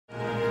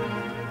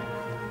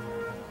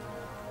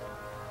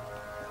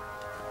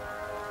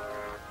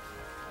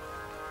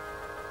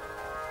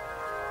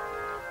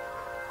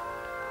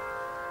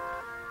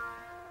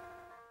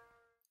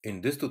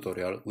In this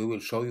tutorial, we will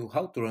show you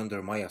how to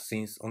render Maya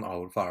scenes on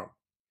our farm.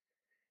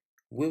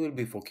 We will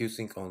be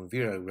focusing on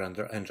V-Ray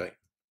render engine.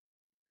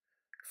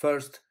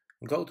 First,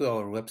 go to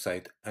our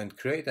website and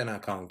create an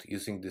account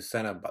using the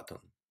Sign Up button.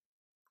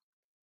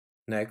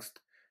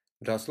 Next,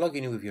 just log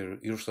in with your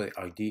user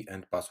ID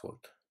and password.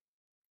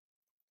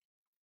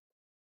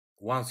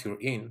 Once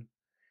you're in,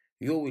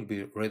 you will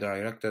be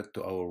redirected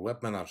to our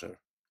web manager.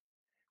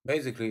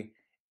 Basically,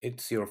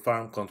 it's your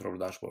farm control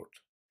dashboard.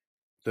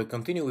 To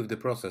continue with the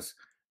process,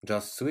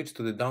 just switch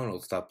to the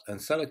Downloads tab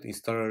and select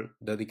Installer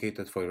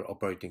dedicated for your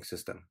operating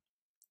system.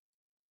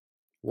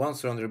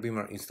 Once Render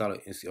Beamer installed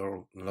in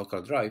your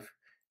local drive,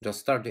 just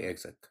start the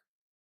exec.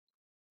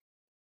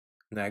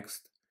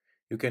 Next,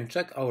 you can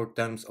check our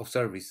terms of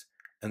service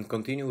and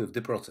continue with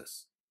the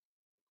process.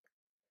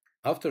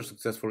 After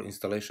successful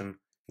installation,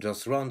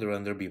 just run the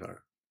Render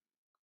Beamer.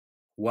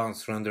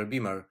 Once Render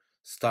Beamer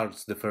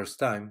starts the first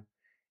time,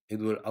 it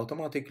will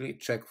automatically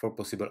check for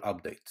possible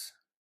updates.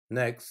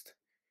 Next,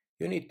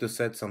 you need to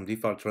set some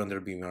default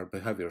Render Beamer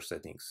behavior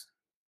settings.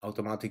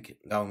 Automatic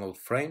download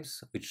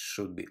frames, which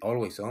should be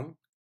always on,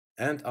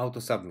 and Auto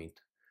Submit,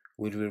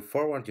 which will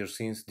forward your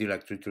scenes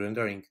directly to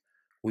rendering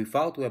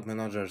without Web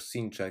Manager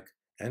scene check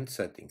and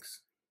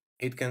settings.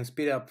 It can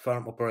speed up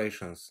farm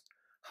operations,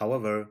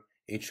 however,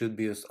 it should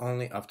be used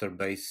only after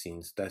base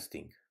scenes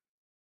testing.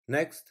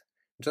 Next,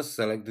 just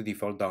select the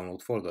default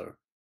download folder.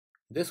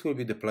 This will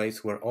be the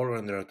place where all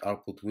rendered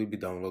output will be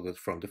downloaded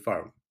from the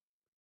farm.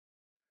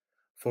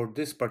 For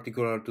this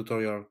particular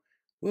tutorial,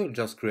 we will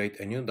just create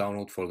a new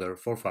download folder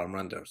for farm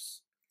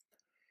renders.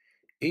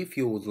 If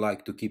you would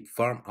like to keep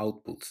farm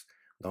outputs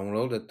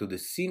downloaded to the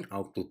scene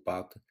output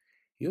path,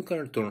 you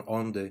can turn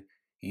on the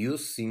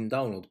Use Scene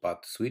Download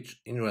Path switch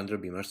in Render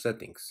Beamer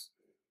settings.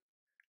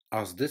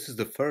 As this is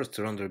the first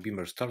Render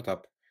Beamer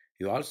startup,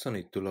 you also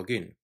need to log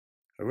in.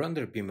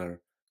 Render Beamer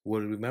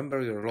will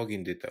remember your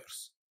login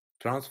details,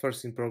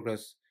 transfers in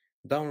progress,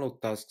 download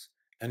tasks,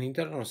 and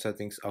internal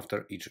settings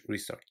after each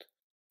restart.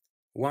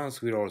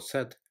 Once we're all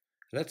set,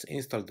 let's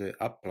install the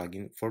app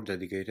plugin for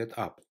dedicated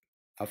app.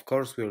 Of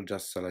course, we'll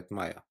just select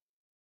Maya.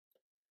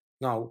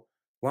 Now,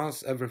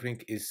 once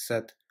everything is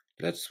set,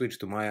 let's switch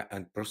to Maya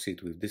and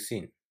proceed with the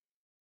scene.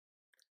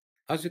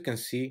 As you can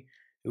see,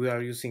 we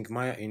are using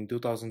Maya in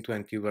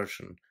 2020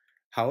 version.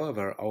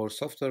 However, our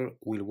software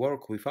will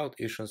work without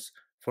issues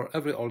for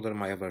every older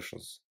Maya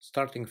versions,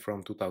 starting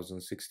from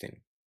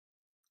 2016.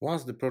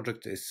 Once the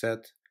project is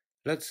set,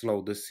 let's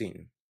load the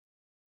scene.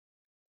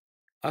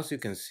 As you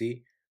can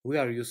see, we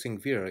are using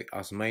V-Ray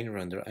as main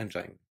render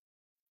engine.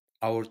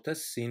 Our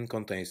test scene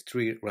contains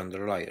 3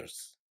 render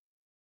layers.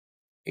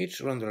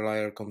 Each render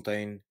layer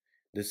contains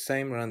the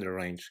same render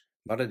range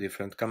but a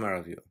different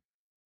camera view.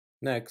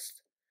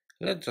 Next,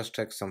 let's just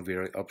check some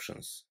V-Ray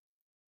options.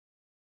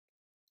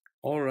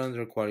 All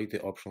render quality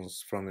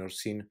options from your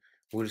scene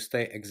will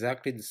stay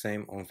exactly the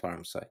same on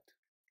farm side.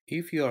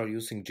 If you are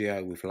using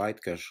GI with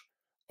Light Cache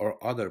or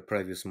other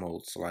previous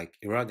modes like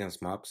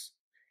Irradiance maps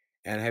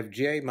and have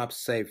GI maps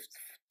saved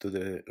to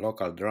the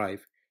local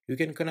drive, you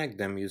can connect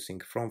them using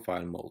From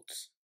File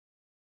modes.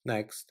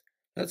 Next,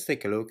 let's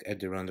take a look at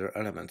the Render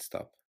Elements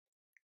tab.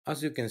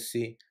 As you can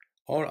see,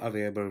 all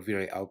available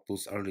V-Ray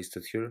outputs are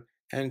listed here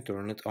and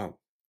turn it on.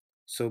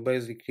 So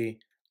basically,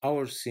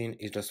 our scene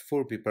is just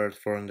fully prepared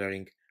for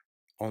rendering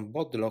on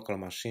both the local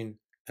machine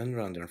and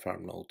render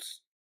farm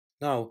nodes.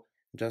 Now,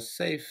 just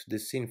save the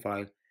scene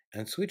file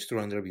and switch to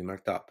Render Beamer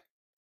tab.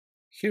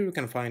 Here you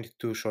can find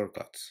 2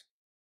 shortcuts: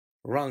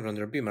 Run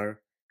Render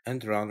Beamer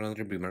and Run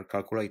Render Beamer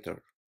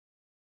Calculator.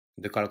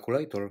 The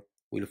calculator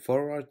will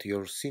forward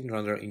your scene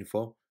render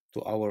info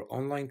to our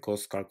online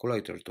cost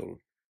calculator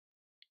tool.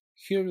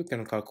 Here you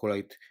can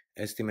calculate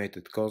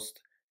estimated cost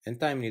and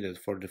time needed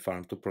for the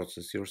farm to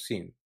process your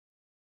scene.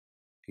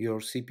 Your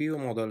CPU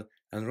model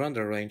and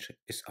render range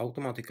is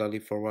automatically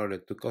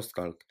forwarded to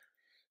CostCalc,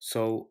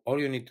 so all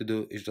you need to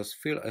do is just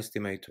fill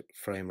estimate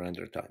frame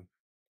render time.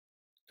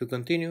 To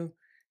continue,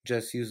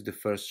 just use the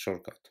first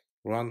shortcut,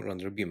 Run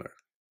Render Beamer.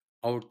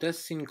 Our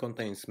test scene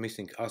contains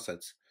missing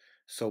assets,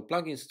 so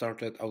plugins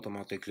started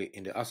automatically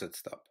in the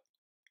Assets tab.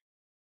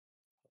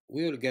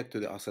 We will get to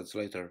the assets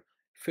later.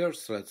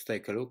 First, let's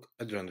take a look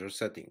at render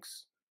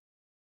settings.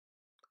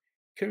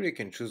 Here you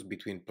can choose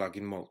between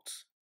plugin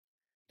modes.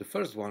 The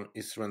first one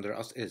is Render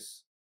as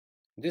Is.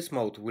 This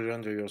mode will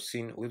render your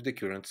scene with the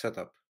current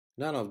setup.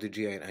 None of the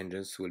GI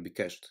engines will be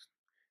cached.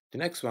 The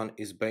next one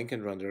is Bank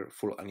and Render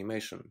Full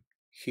Animation.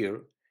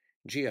 Here,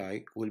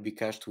 GI will be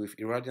cached with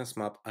Irradiance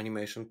Map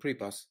Animation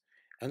Prepass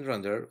and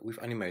Render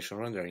with Animation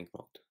Rendering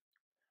mode.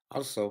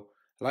 Also,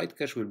 Light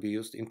Cache will be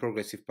used in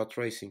Progressive Path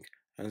Tracing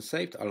and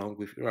saved along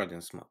with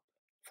Irradiance Map.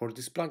 For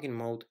this plugin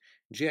mode,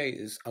 GI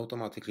is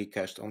automatically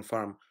cached on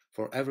farm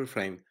for every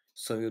frame,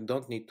 so you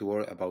don't need to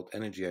worry about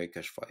any GI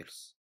cache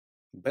files.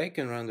 Bake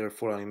and Render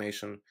Full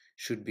Animation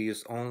should be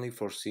used only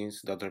for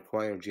scenes that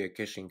require GI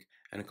caching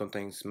and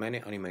contains many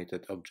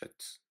animated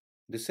objects.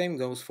 The same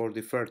goes for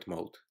the third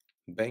mode,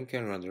 Bank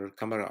and Render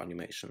Camera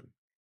Animation.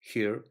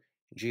 Here,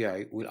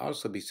 GI will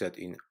also be set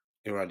in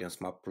Irradiance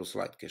Map plus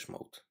Light Cache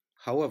mode.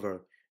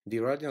 However, The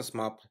irradiance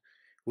map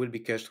will be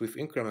cached with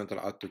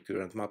incremental add to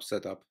current map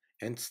setup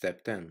and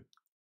step 10.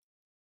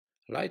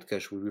 Light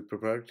cache will be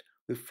prepared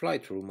with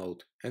fly-through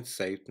mode and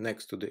saved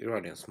next to the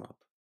irradiance map.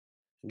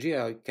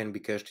 GI can be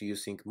cached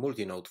using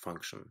multi-node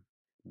function.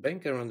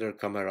 Bank and render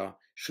camera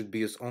should be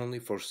used only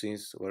for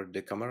scenes where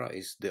the camera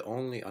is the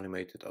only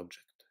animated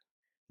object.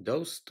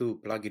 Those two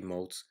plugin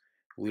modes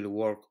will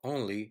work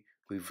only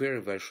with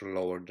VRAY version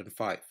lower than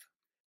 5.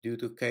 Due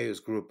to chaos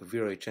group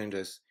VRAY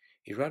changes,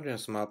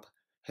 irradiance map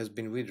has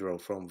been withdrawn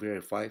from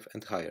VRAY 5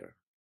 and higher.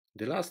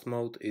 The last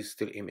mode is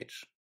still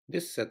image.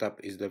 This setup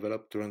is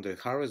developed to render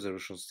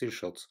high-resolution still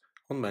shots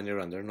on many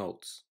render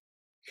nodes.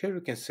 Here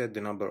you can set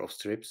the number of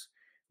strips,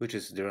 which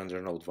is the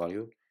render node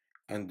value,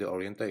 and the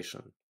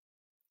orientation.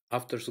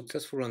 After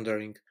successful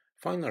rendering,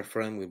 final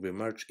frame will be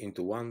merged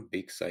into one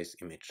big size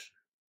image.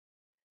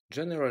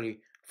 Generally,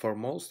 for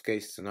most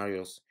case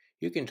scenarios,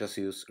 you can just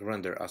use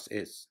render as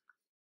is.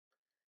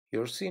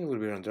 Your scene will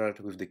be rendered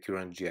with the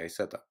current GI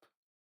setup.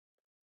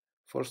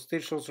 For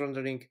still shots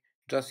rendering,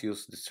 just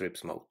use the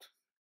strips mode.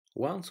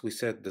 Once we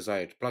set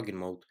desired plugin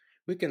mode,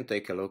 we can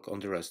take a look on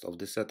the rest of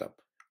the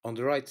setup. On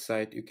the right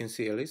side, you can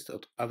see a list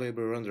of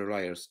available render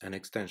layers and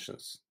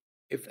extensions.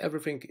 If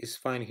everything is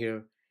fine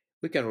here,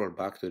 we can roll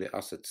back to the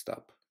Assets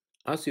tab.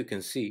 As you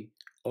can see,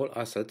 all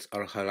assets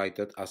are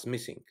highlighted as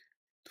missing.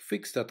 To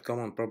fix that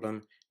common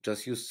problem,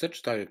 just use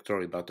Search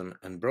Directory button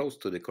and browse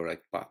to the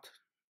correct path.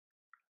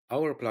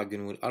 Our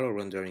plugin will allow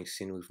rendering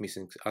scene with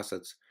missing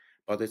assets,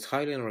 but it's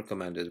highly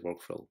unrecommended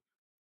workflow.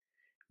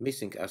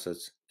 Missing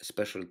assets,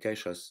 especially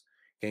caches,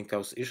 can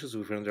cause issues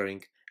with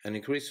rendering and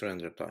increase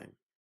render time.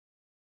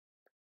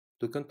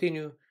 To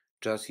continue,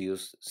 just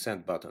use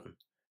Send button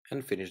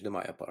and finish the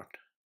Maya part.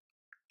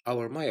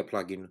 Our Maya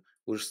plugin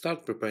will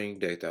start preparing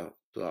data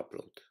to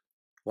upload.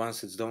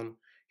 Once it's done,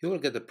 you will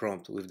get a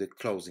prompt with the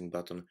closing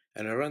button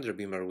and a render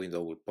beamer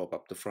window will pop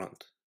up the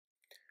front.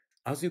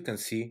 As you can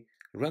see,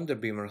 render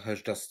beamer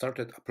has just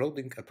started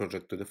uploading a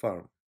project to the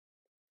farm.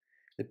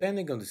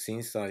 Depending on the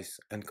scene size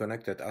and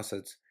connected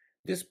assets,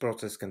 this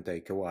process can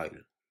take a while.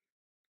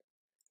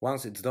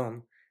 Once it's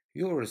done,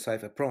 you will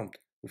receive a prompt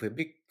with a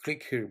big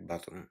Click Here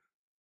button.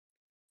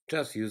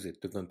 Just use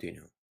it to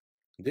continue.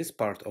 This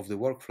part of the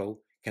workflow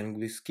can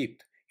be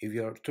skipped if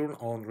you turn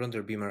on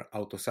Render Beamer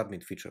Auto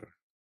Submit feature.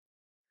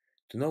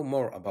 To know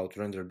more about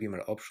Render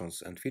Beamer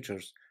options and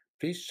features,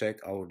 please check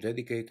our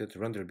dedicated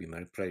Render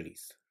Beamer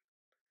playlist.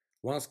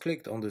 Once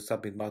clicked on the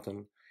Submit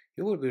button,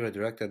 you will be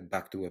redirected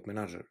back to Web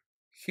Manager.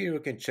 Here you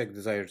can check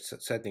desired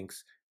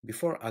settings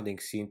before adding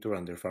scene to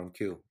render farm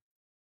queue.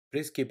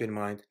 Please keep in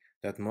mind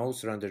that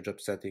most render job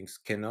settings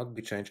cannot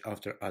be changed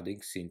after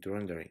adding scene to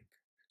rendering,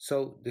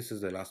 so this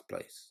is the last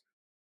place.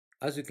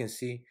 As you can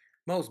see,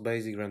 most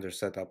basic render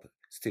setup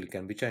still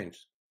can be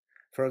changed.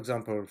 For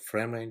example,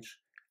 frame range,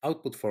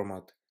 output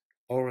format,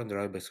 or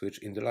renderable switch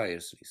in the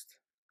layers list.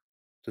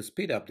 To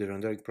speed up the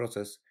rendering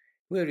process,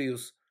 we'll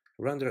use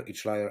render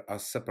each layer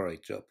as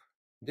separate job.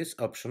 This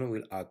option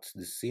will add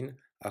the scene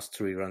as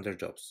 3 render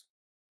jobs,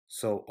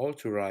 so all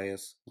 3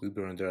 layers will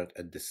be rendered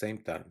at the same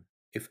time.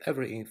 If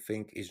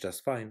everything is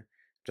just fine,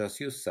 just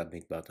use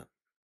Submit button.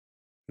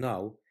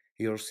 Now,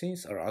 your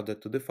scenes are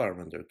added to the farm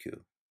render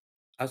queue.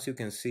 As you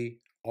can see,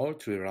 all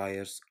 3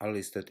 layers are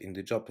listed in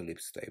the job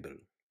ellipse table.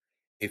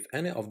 If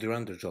any of the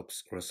render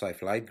jobs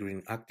receive light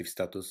green active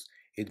status,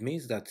 it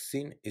means that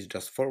scene is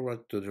just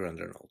forwarded to the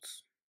render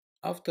nodes.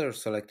 After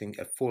selecting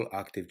a full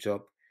active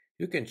job,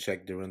 you can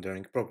check the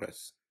rendering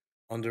progress.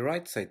 On the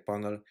right side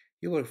panel,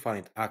 you will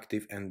find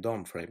active and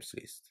done frames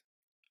list.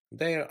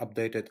 They are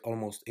updated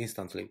almost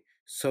instantly,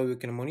 so you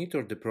can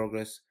monitor the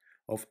progress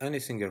of any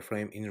single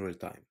frame in real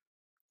time.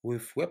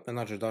 With Web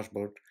Manager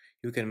dashboard,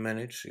 you can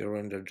manage your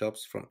render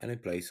jobs from any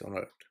place on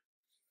Earth.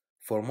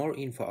 For more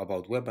info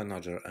about Web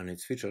Manager and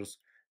its features,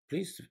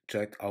 please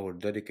check our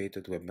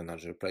dedicated Web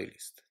Manager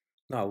playlist.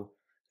 Now,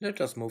 let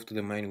us move to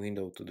the main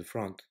window to the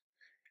front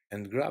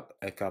and grab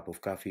a cup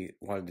of coffee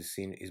while the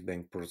scene is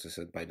being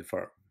processed by the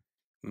farm.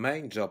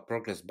 Main job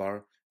progress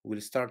bar will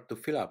start to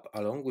fill up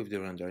along with the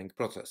rendering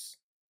process.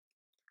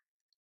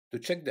 To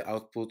check the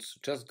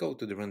outputs, just go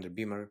to the render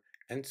beamer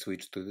and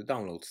switch to the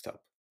Downloads tab.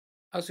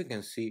 As you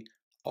can see,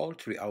 all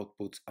 3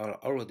 outputs are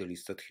already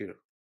listed here.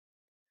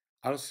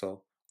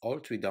 Also, all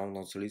 3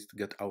 downloads list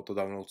get auto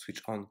download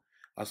switch on,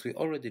 as we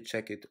already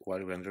checked it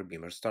while render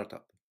beamer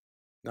startup.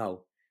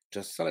 Now,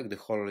 just select the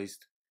whole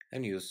list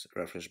and use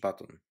refresh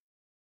button.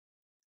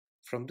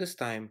 From this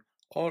time,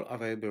 all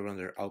available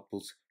render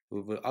outputs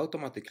will be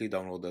automatically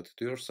downloaded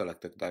to your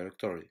selected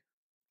directory.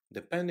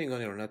 Depending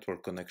on your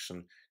network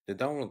connection, the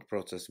download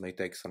process may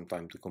take some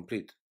time to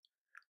complete.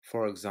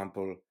 For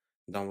example,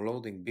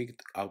 downloading big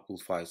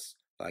output files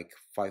like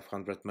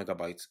 500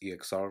 MB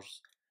EXRs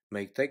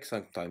may take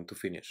some time to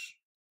finish.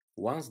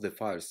 Once the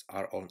files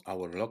are on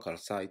our local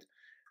site,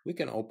 we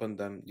can open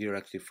them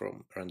directly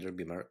from Render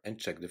Beamer and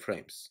check the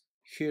frames.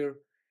 Here,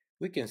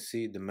 we can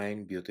see the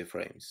main beauty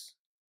frames.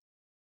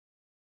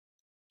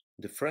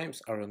 The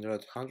frames are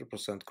rendered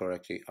 100%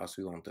 correctly as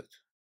we wanted.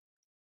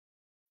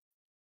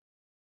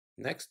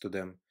 Next to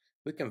them,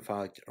 we can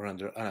find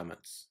render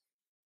elements.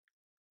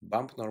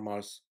 bump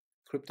normals,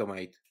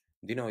 cryptomate,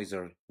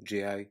 denoiser,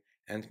 GI,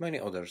 and many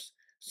others.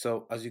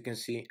 So as you can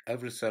see,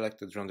 every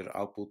selected render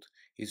output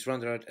is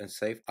rendered and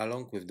saved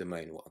along with the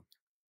main one.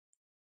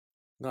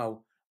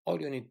 Now,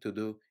 all you need to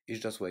do is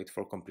just wait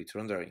for complete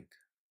rendering.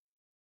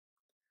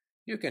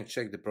 You can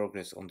check the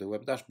progress on the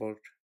web dashboard,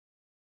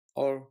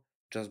 or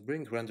just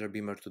bring Render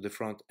Beamer to the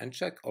front and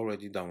check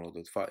already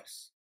downloaded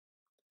files.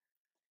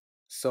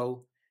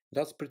 So,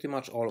 that's pretty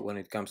much all when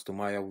it comes to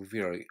Maya with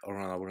V-Ray or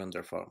on our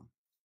render farm.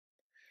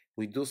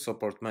 We do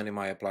support many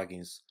Maya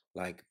plugins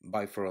like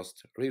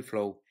Bifrost,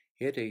 Reflow,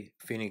 Yeti,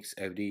 Phoenix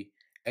FD,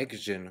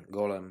 XGen,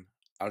 Golem,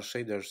 R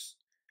shaders,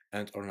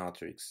 and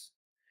Ornatrix.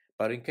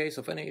 But in case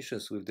of any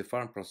issues with the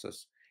farm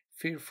process,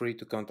 feel free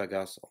to contact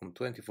us on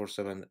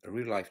 24/7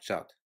 real-life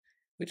chat,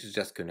 which is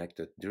just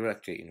connected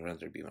directly in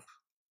Render Beamer.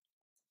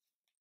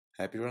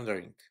 Happy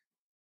rendering!